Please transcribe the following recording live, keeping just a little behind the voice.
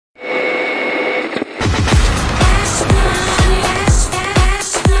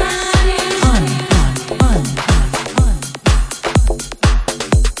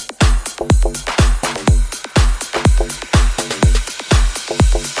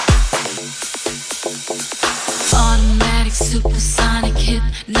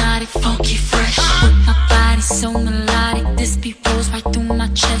funky fresh. With my body so melodic, this beat rolls right through my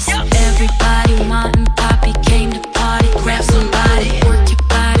chest. Everybody wanting poppy, came to party, grab somebody.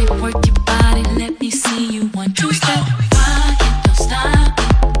 Work your body, let me see you 1, 2 step. Rock it, don't stop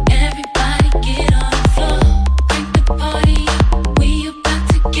it. Everybody get on the floor, break the party up. We about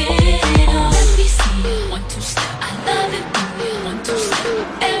to get it on. Let me see you 1, 2 step. I love it when we 1, 2 step.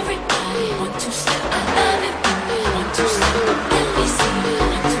 Everybody 1, 2 step. I love it when we 1, 2 step. Let me see you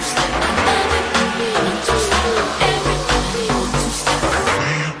 1, 2 step. I love it when we 1, 2 step. Everybody 1, 2 step. We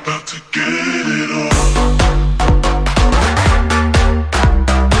about to get it on.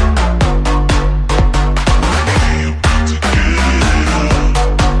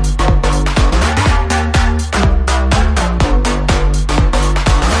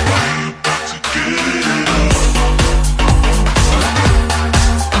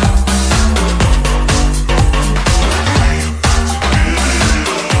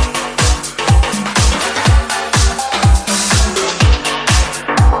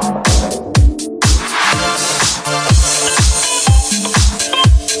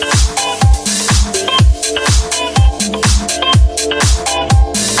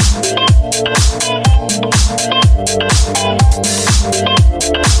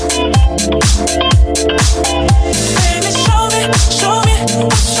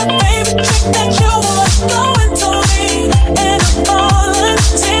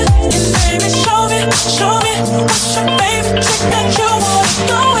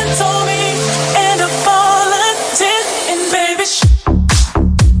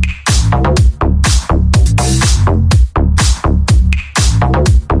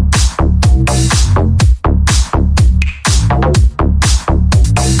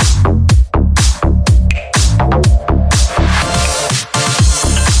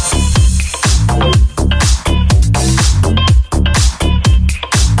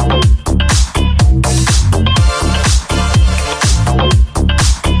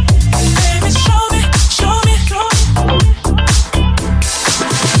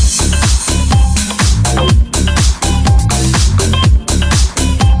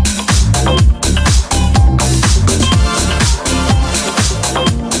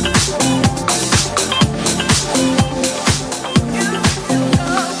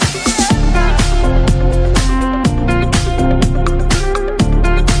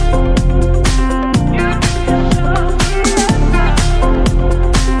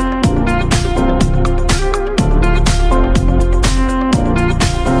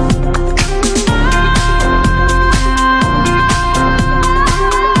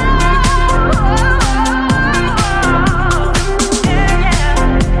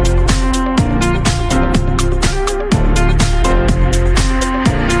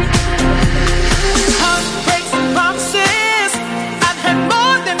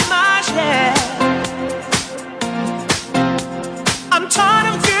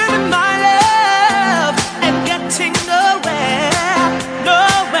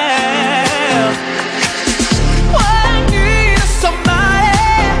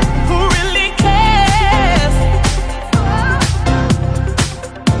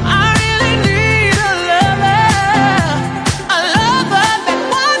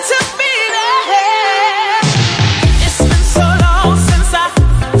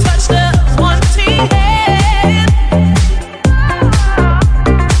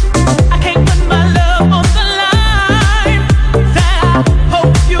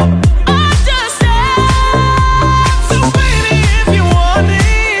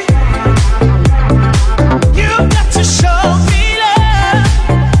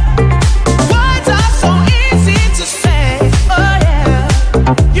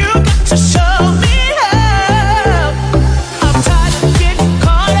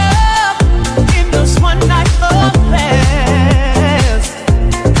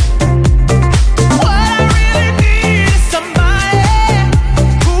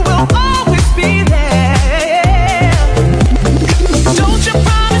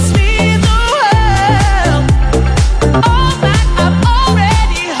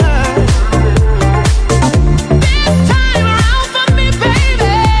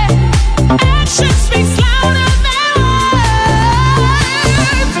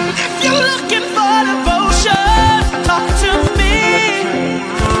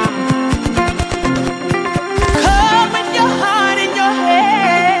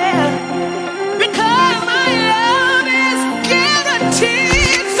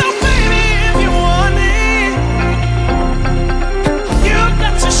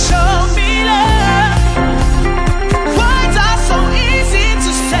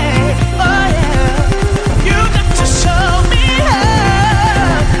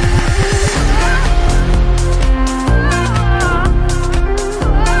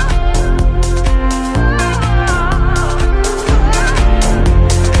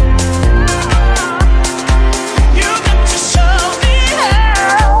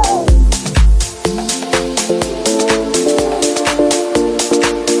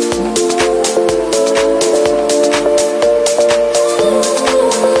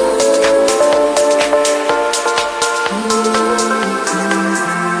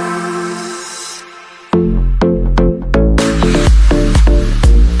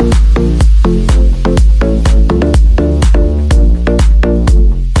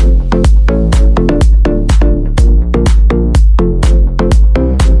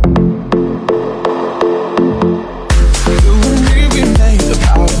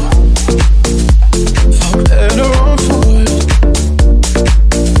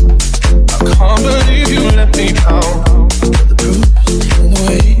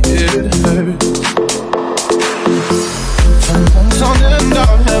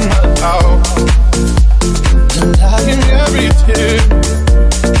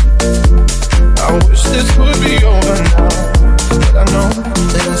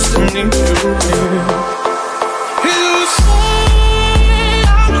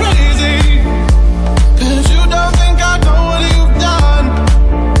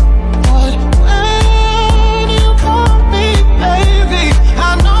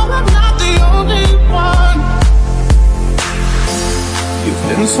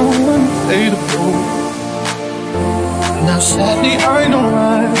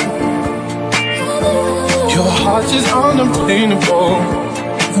 much is unobtainable,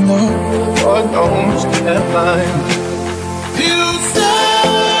 even though God knows that line. You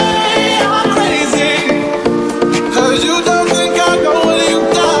say I'm crazy, 'cause you don't think I know what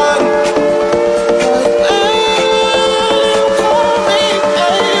you've done. But when you call me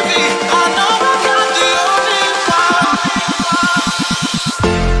baby, I know I'm not the only one.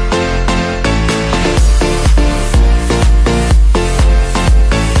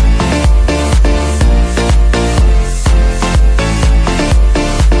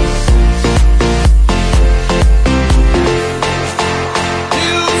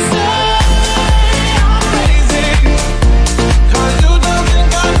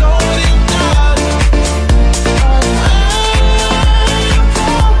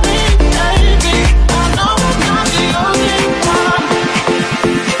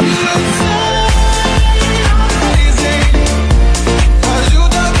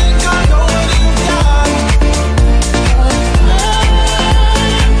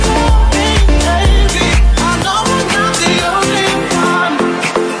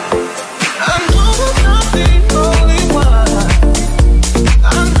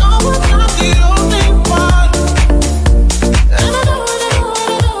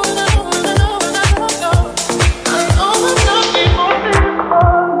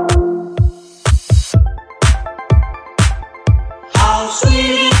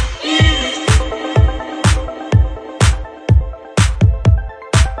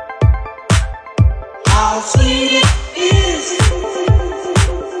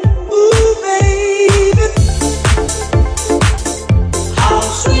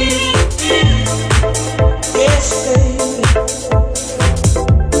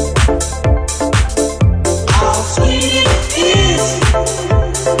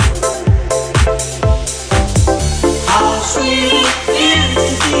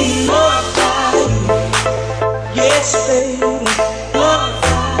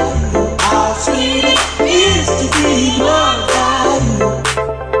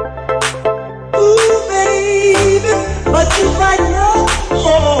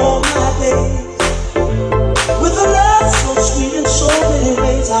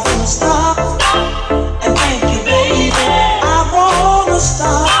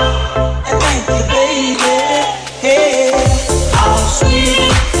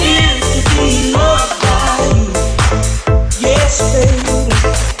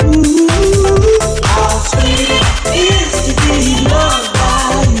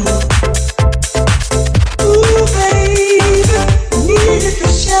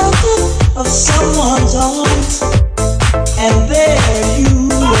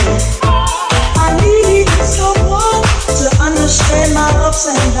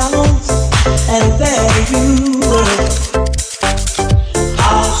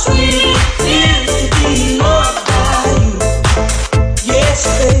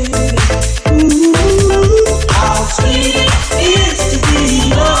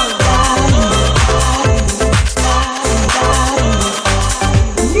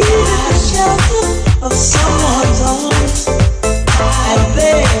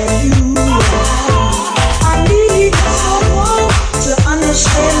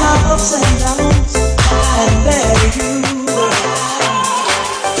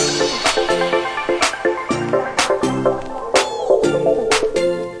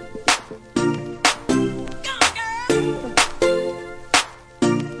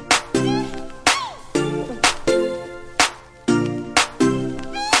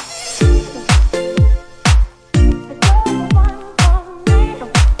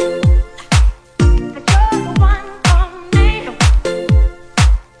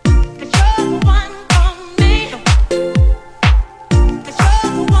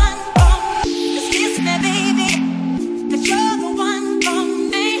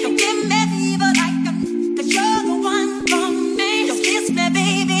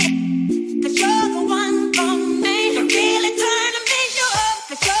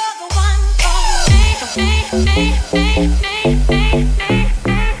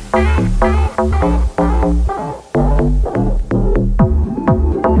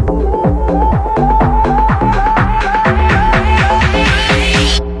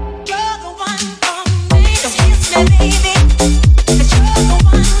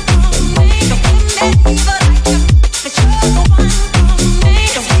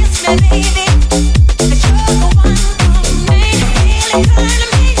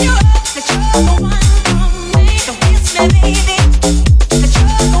 Baby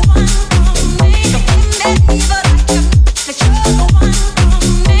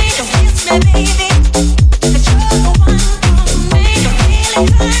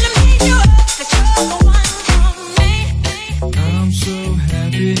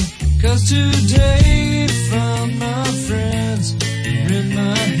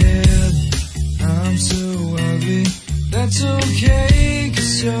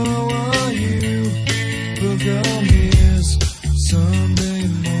so are you. Book our mirrors, Sunday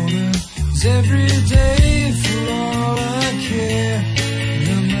morning is every day for all I care, and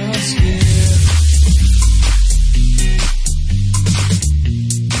I'm not scared.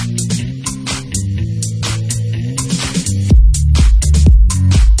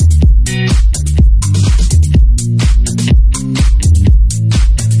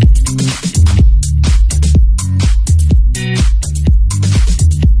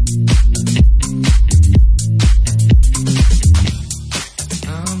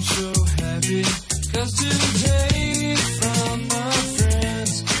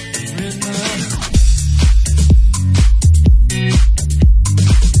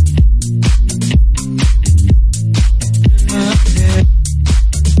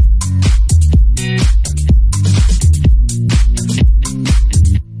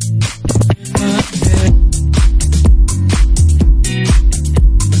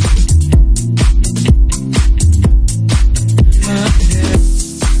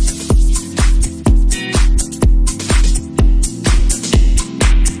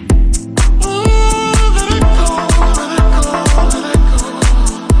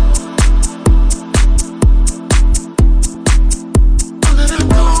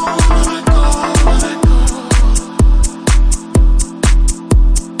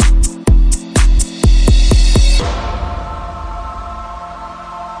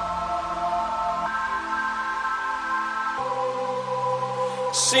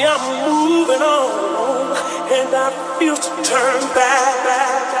 See, I'm moving on, and I feel to turn back,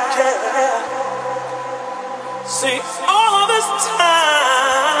 yeah. See, all this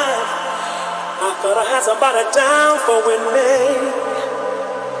time, I thought I had somebody down for with me.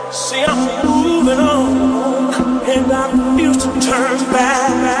 See, I'm moving on, and I feel to turn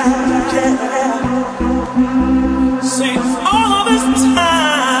back, yeah. See, all this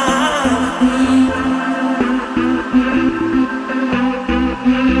time,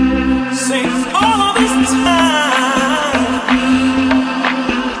 see, all this time, see,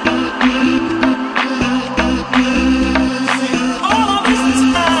 all this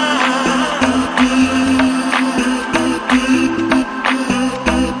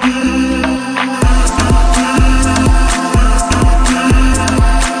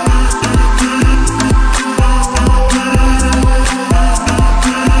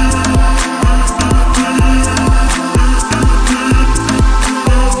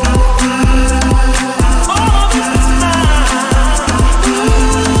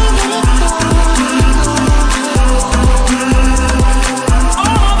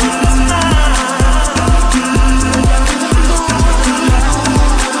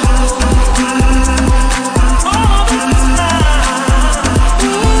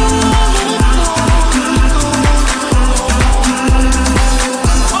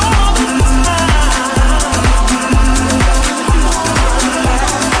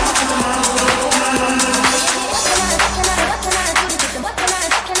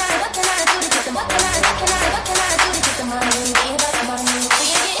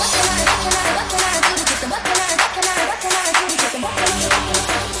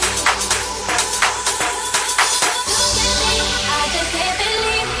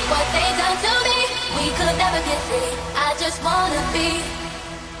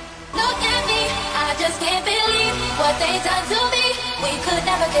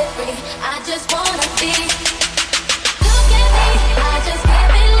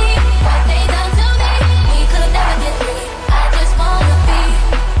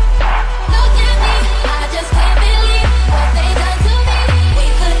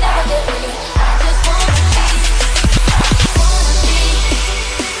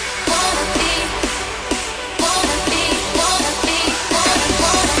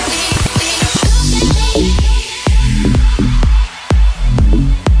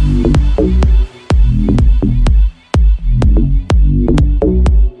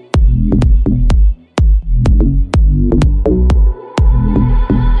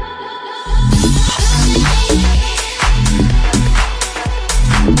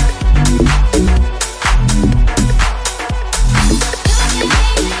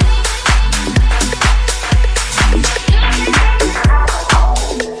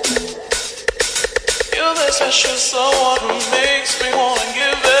special someone who makes me wanna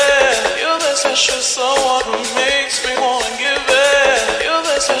give it. You're the special someone who makes me wanna give it. You're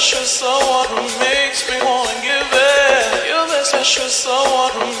the special someone who makes me wanna give it. You're the special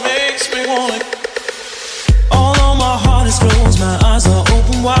someone who makes me wanna. Although my heart is closed, my eyes are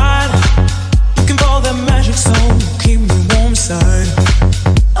open wide, looking for that magic zone, keep me warm inside.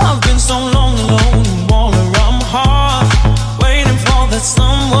 I've been so long alone, all around my heart, waiting for that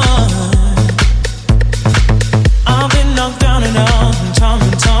summer.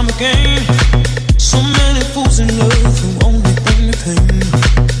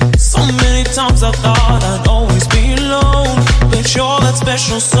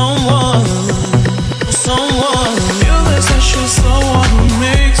 special someone, someone. You're that special someone who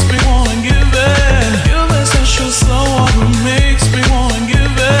makes me wanna give it. You're that special someone who makes me wanna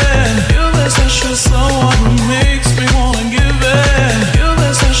give it. You're that special someone who makes me wanna give it. You're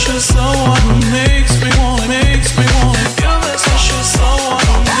that special someone who makes me wanna, makes me wanna. You're that special someone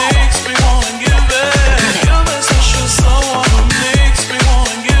who makes me wanna give it. You're that special someone who makes me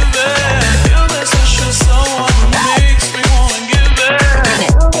wanna give it. You're that special someone who makes me wanna give it.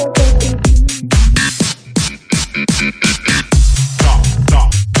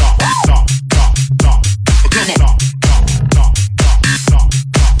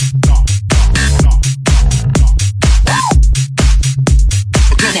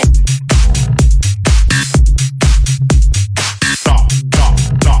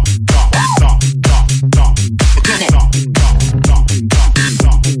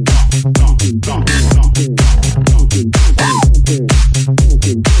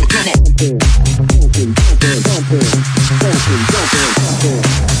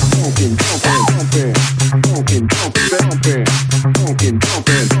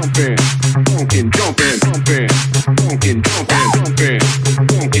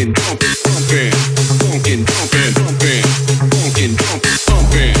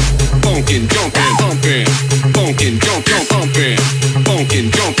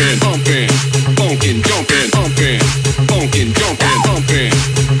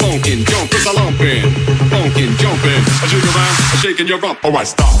 Shaking your rump, alright,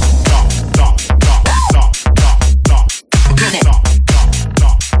 stop, stop, stop, stop, stop, stop, stop, stop.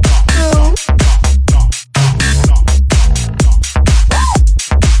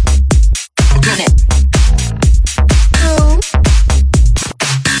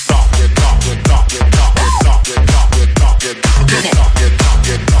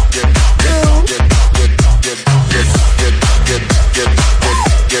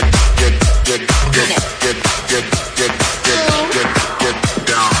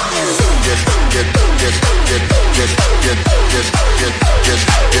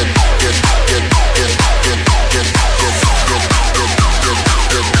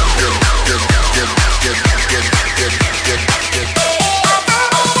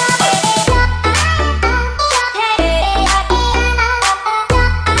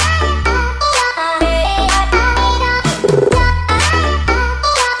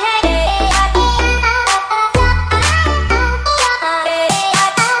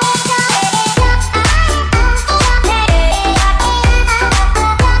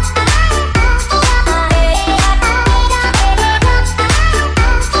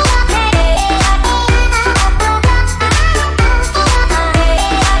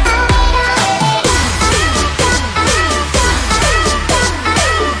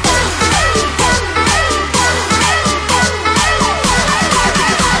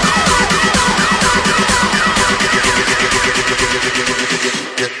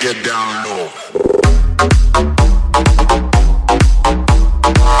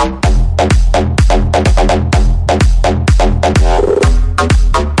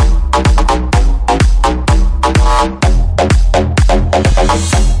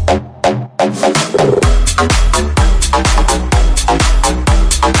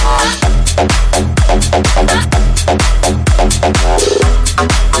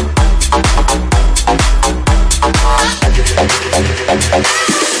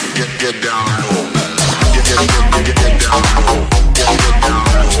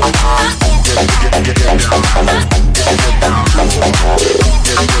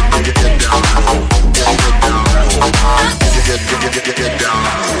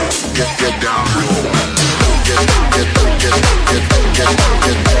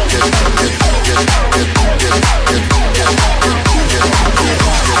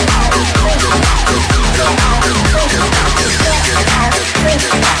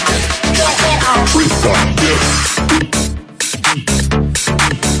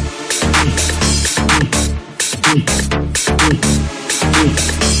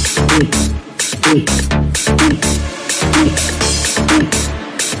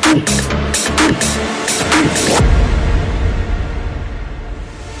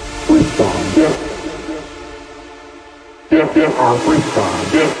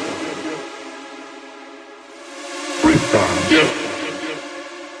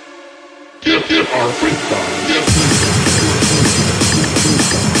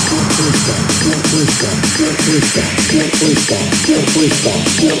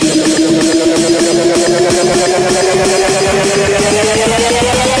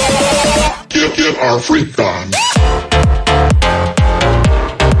 Get our freak on.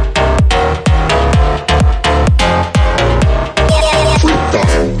 Freak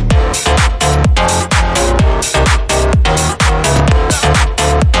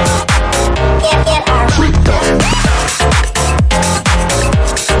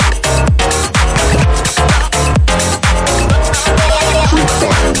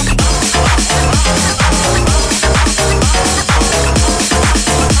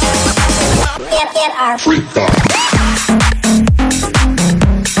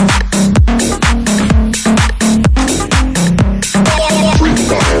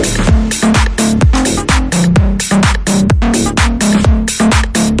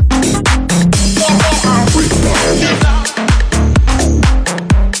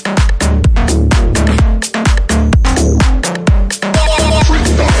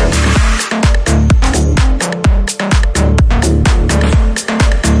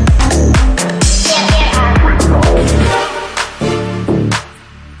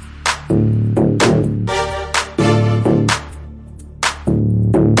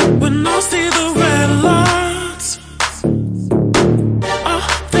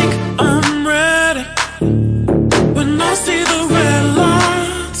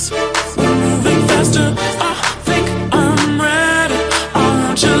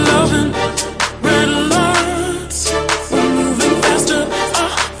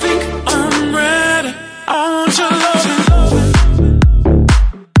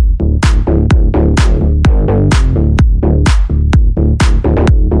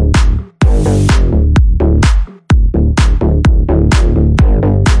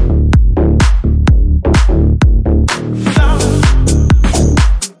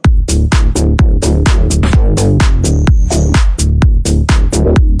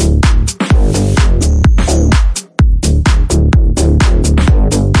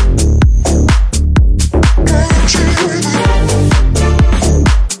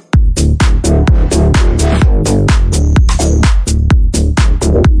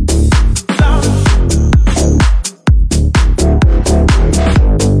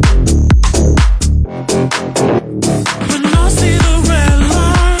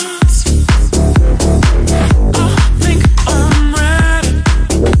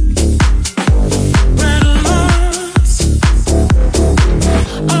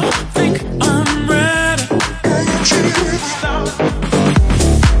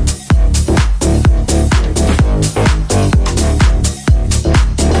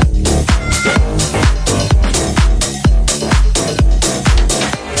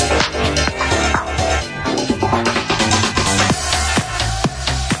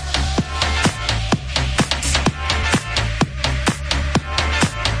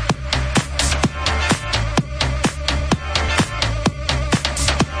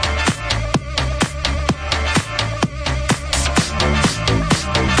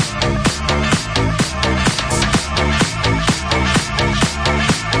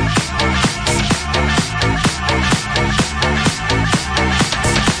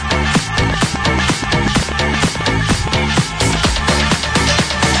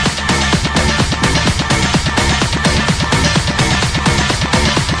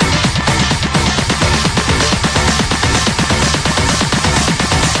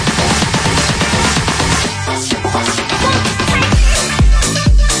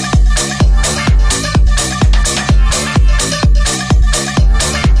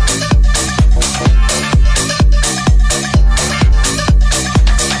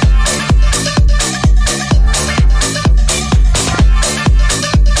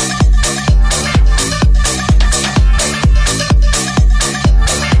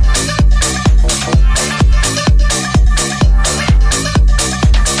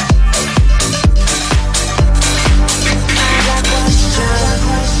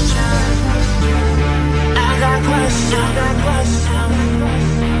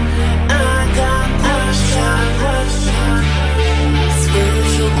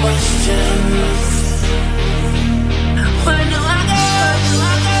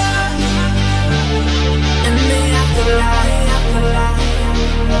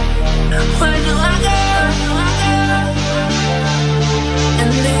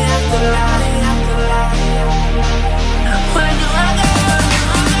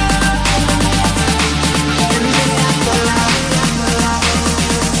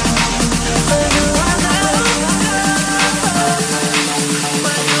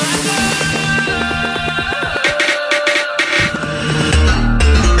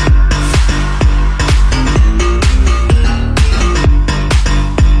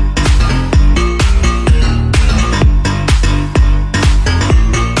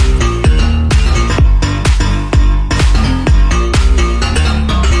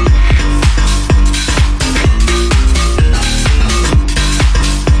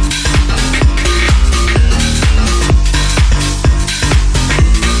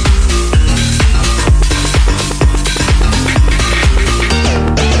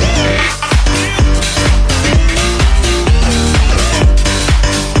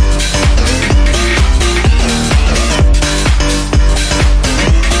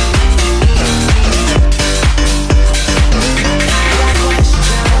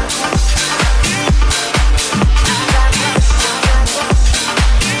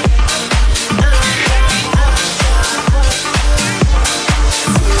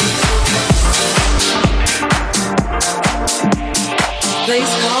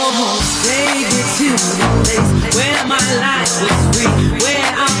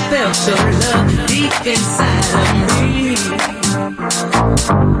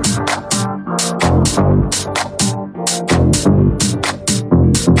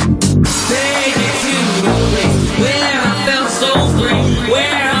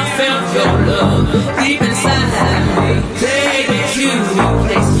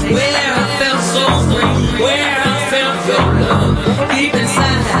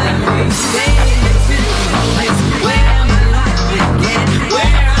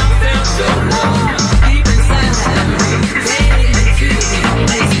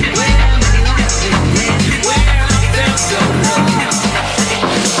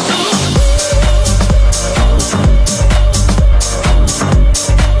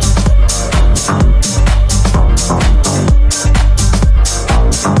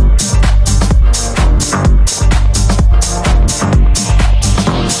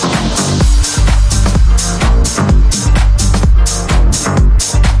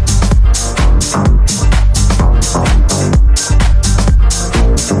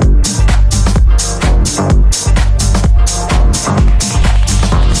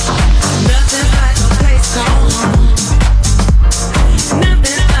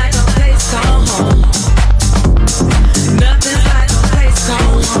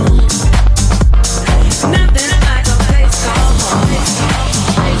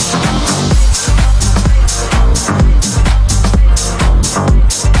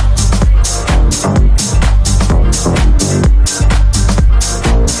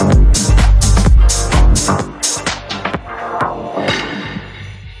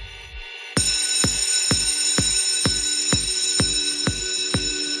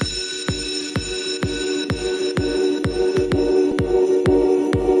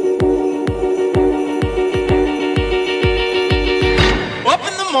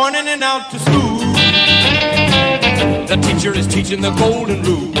teaching the golden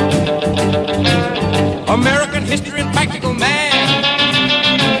rule. American history and practical math.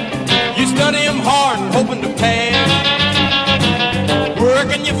 You study them hard and hoping to pass.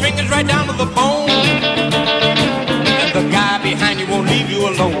 Working your fingers right down to the bone. And the guy behind you won't leave you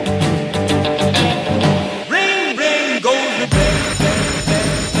alone. Ring, ring, goes the bell.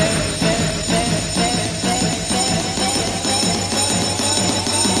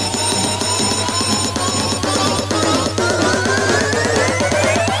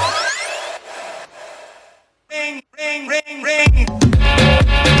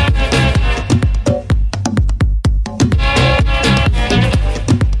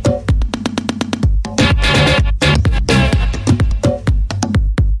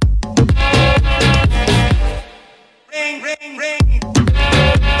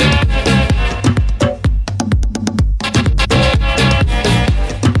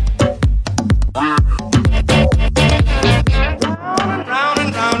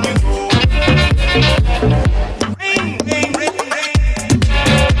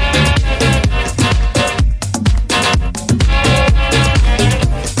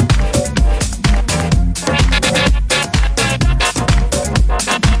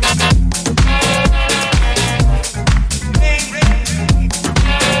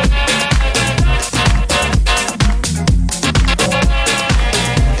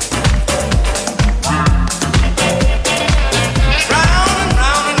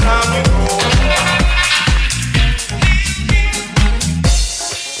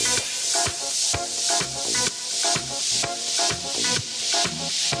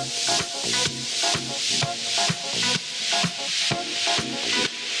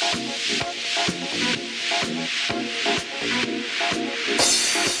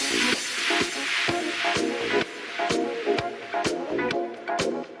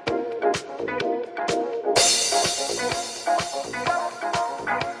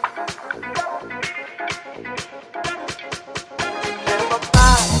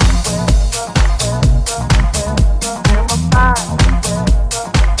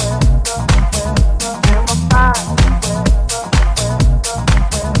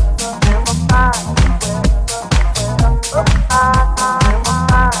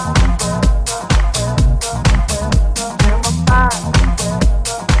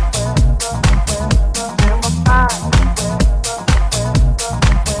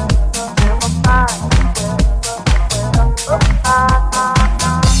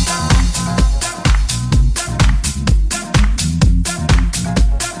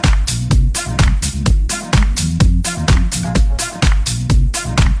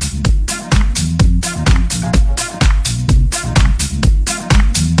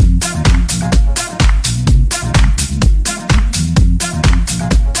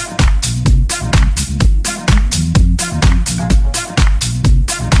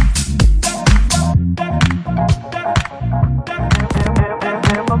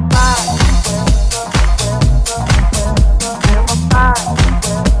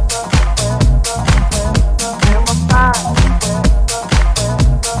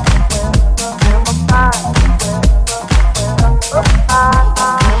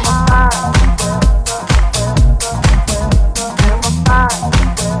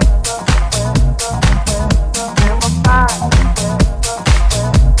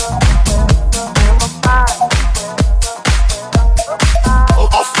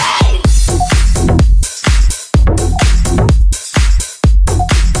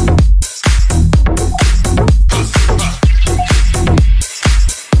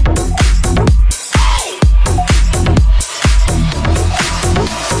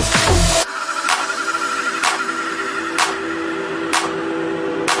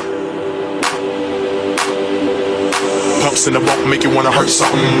 wanna hurt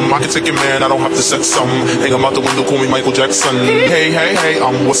something. I can take your man, I don't have to sex something. Hang him out the window, call me Michael Jackson. Hey, hey, hey,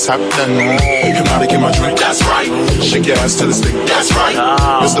 what's happening? Hypnotic in my drink, that's right. Shake your ass to the stick, that's right.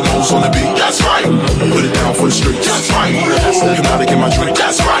 Mr. Mo's on the beat, that's right. Put it down for the street, that's right. Hypnotic in my drink,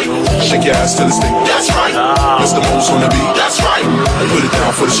 that's right. Shake your ass to the stick, that's right. Mr. Mo's on the beat, that's right. Put it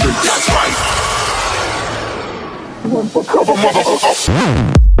down for the street, that's right. Cover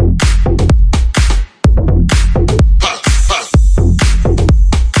motherfucker.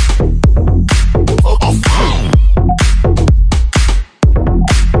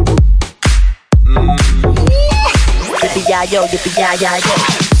 Yippee-yi-yo, yippee-yi-yi-yo.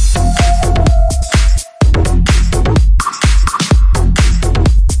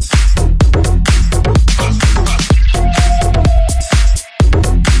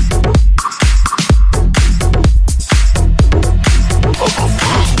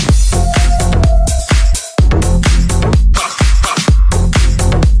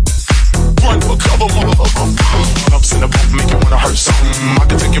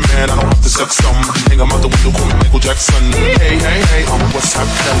 Jackson, hey, hey, hey, what's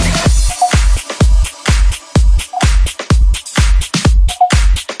happening?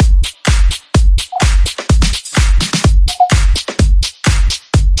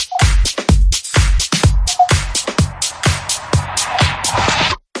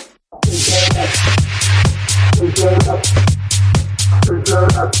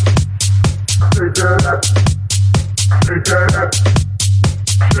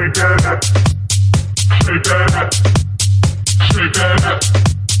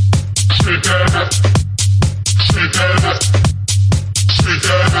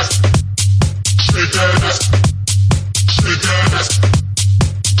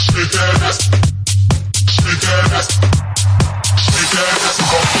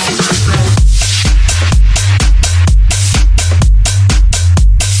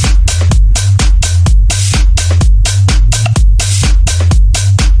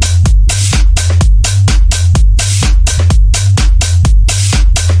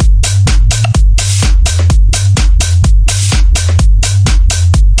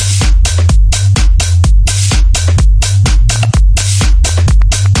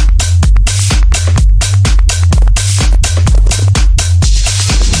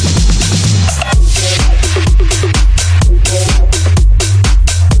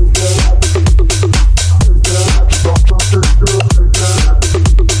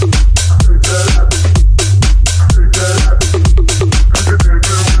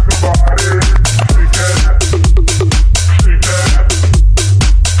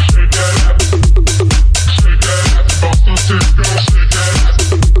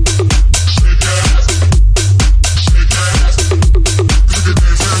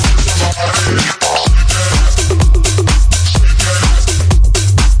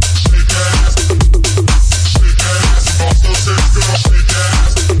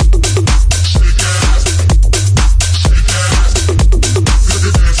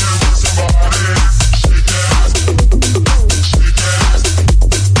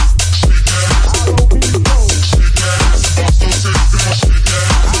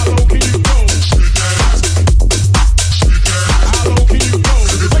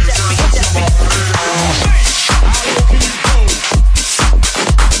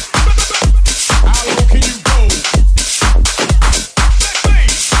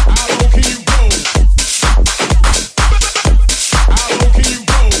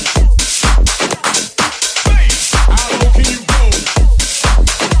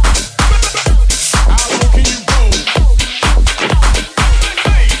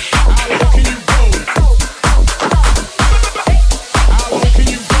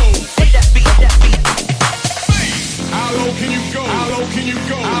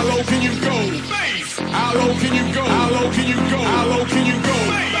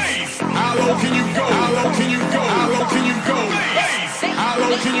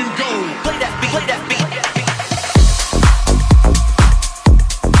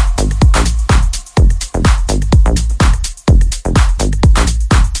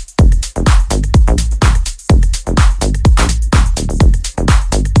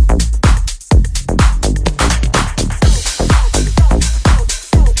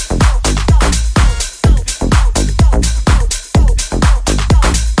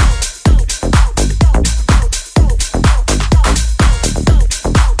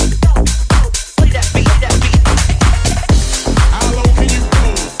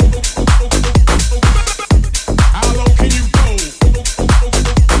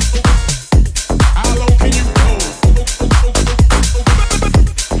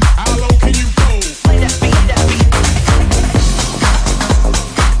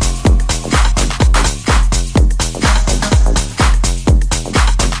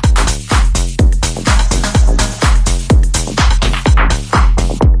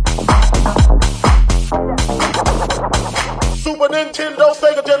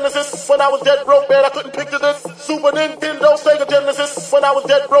 Nintendo, Sega Genesis. When I was dead broke, man, I couldn't picture this. Super Nintendo, Sega Genesis. When I was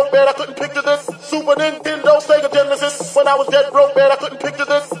dead broke, man, I couldn't picture this. Super Nintendo, Sega Genesis. When I was dead broke, man, I couldn't picture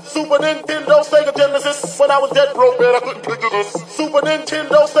this. Super Nintendo, Sega Genesis. When I was dead broke, man, I couldn't picture this. Super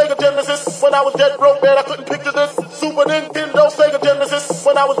Nintendo, Sega Genesis. When I was dead broke, man, I couldn't picture this. Super Nintendo, Sega Genesis.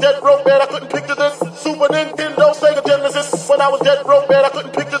 When I was dead broke, man, I couldn't picture this. Super Nintendo, Sega Genesis. When I was dead broke, man, I couldn't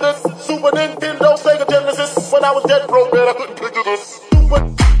picture this. Super Nintendo, Sega Genesis. When I was dead broke, man, I couldn't picture this.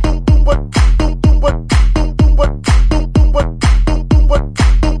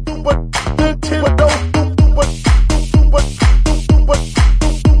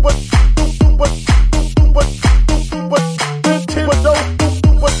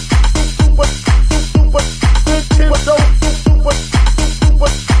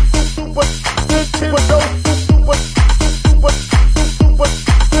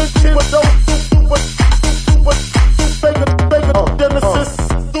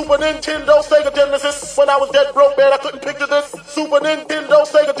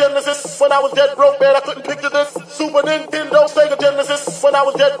 When I was dead broke, man, I couldn't picture this. Super Nintendo, Sega Genesis. When I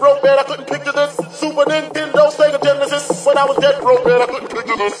was dead broke, man, I couldn't picture this. Super Nintendo, Sega Genesis. When I was dead broke, man, I couldn't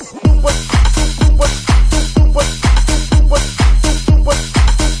picture this.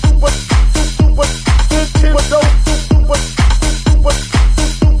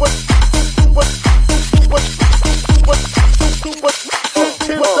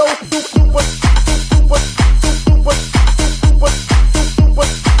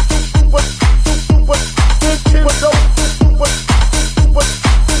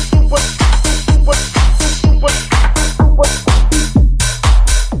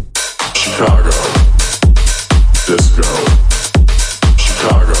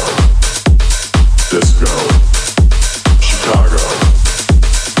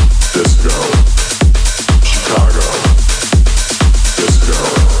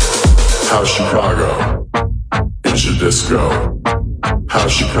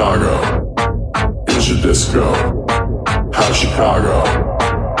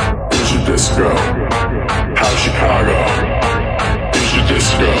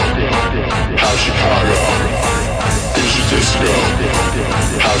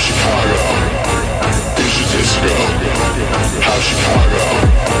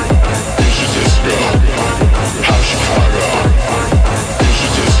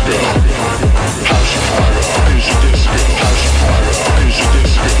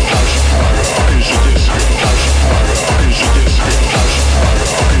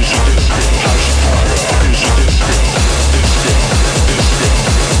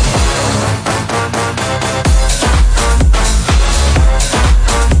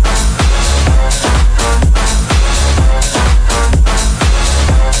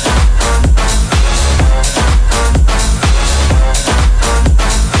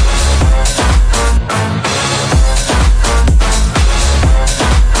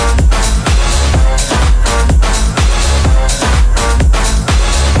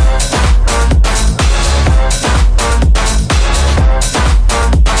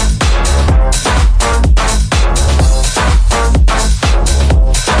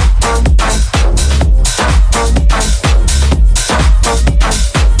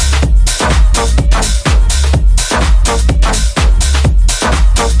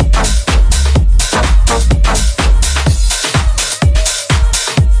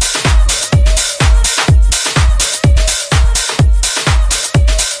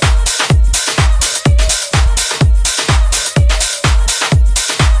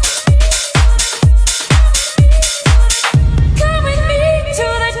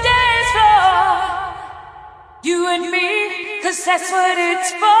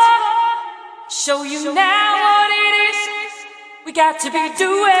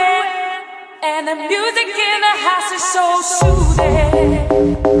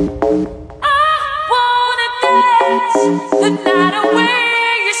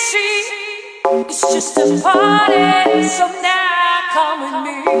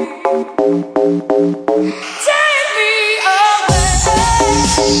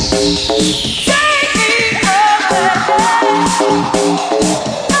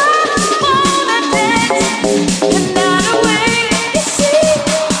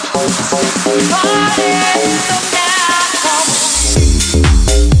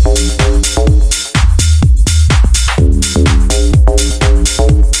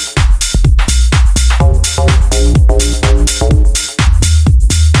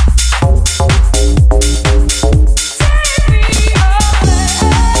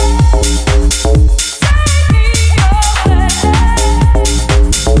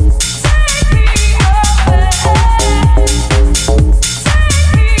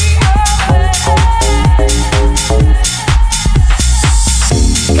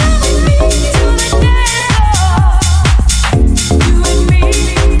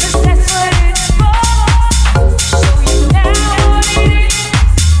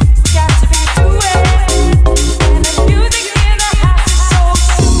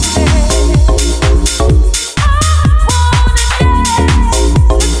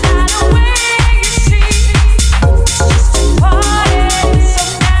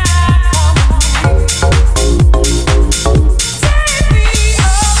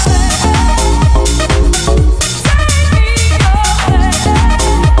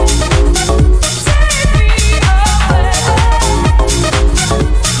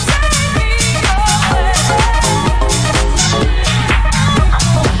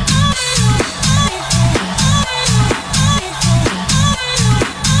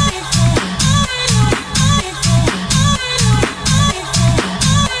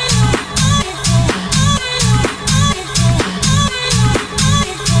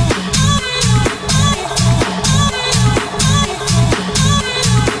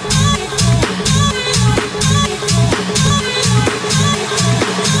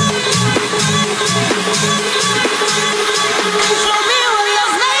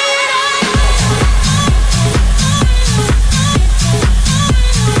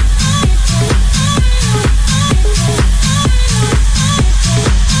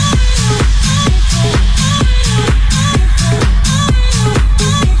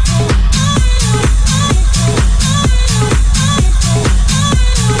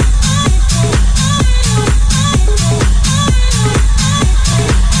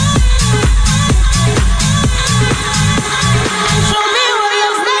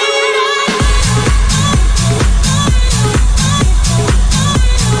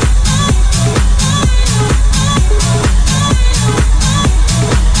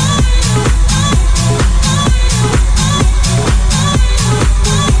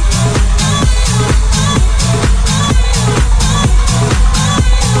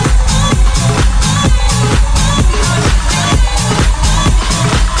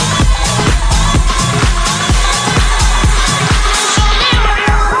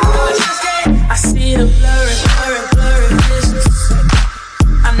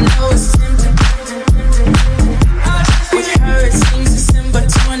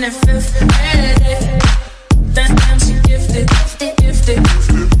 25th birthday. Damn, she gifted, gifted.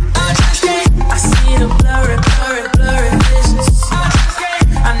 I see the blurry visions.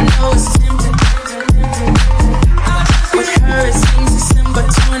 I know it's tempting. With her it seems December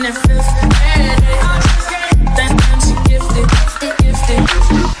 25th birthday. Damn, she gifted, gifted.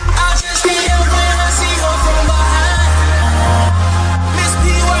 I just can't help when I see her from behind. Miss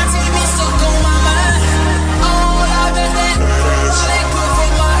PYT be stuck on my mind. All I've been there, all they good for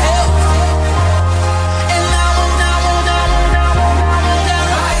my health. And I won't right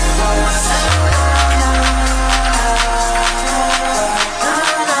for myself.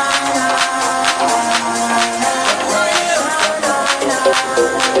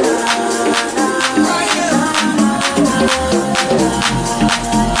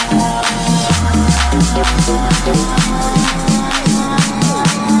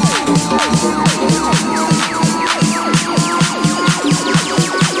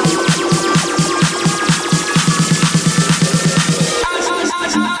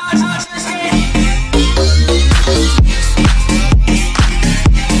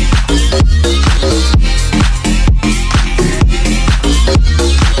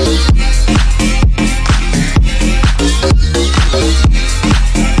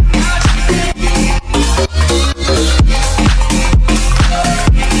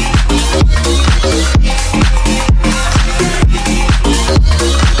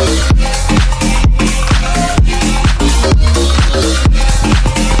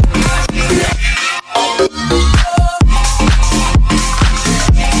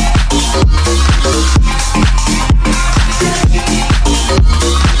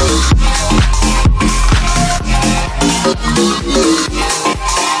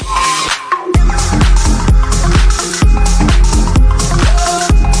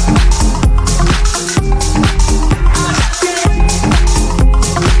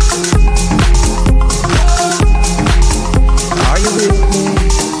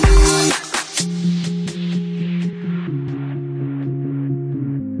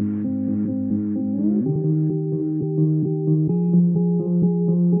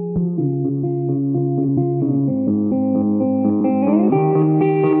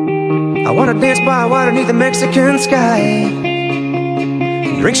 I wanna dance by water beneath the Mexican sky,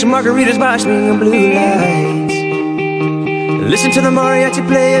 drink some margaritas by swinging blue lights, listen to the mariachi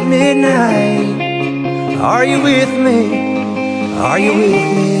play at midnight. Are you with me? Are you with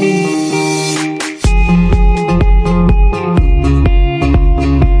me?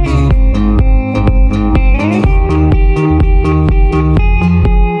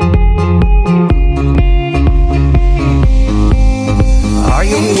 Are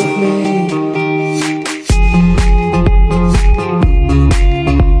you with me?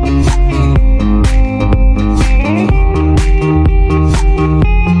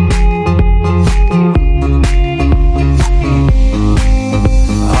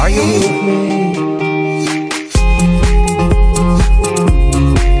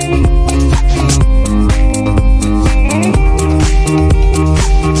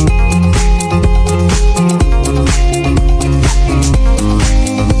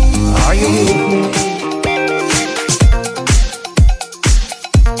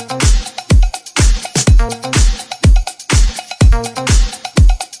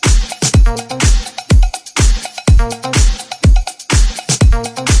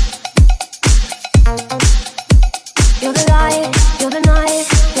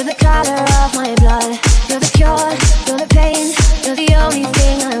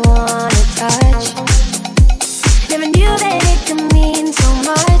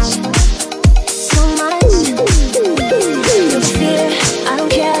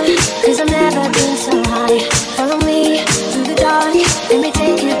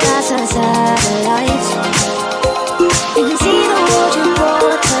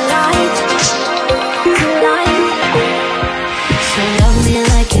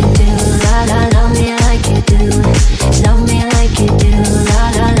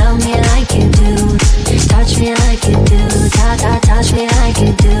 Like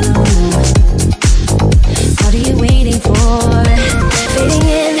you do.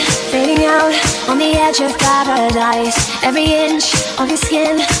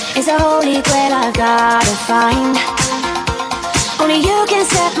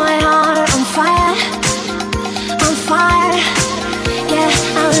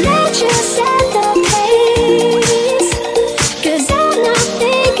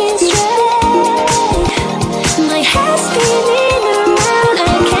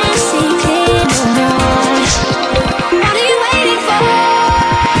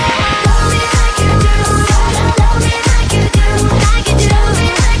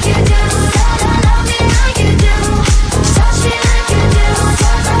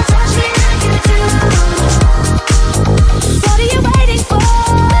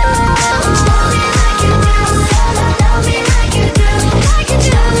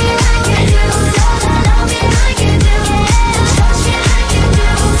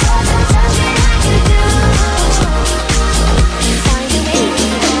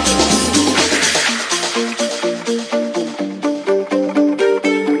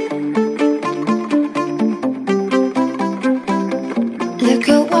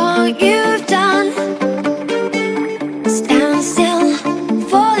 You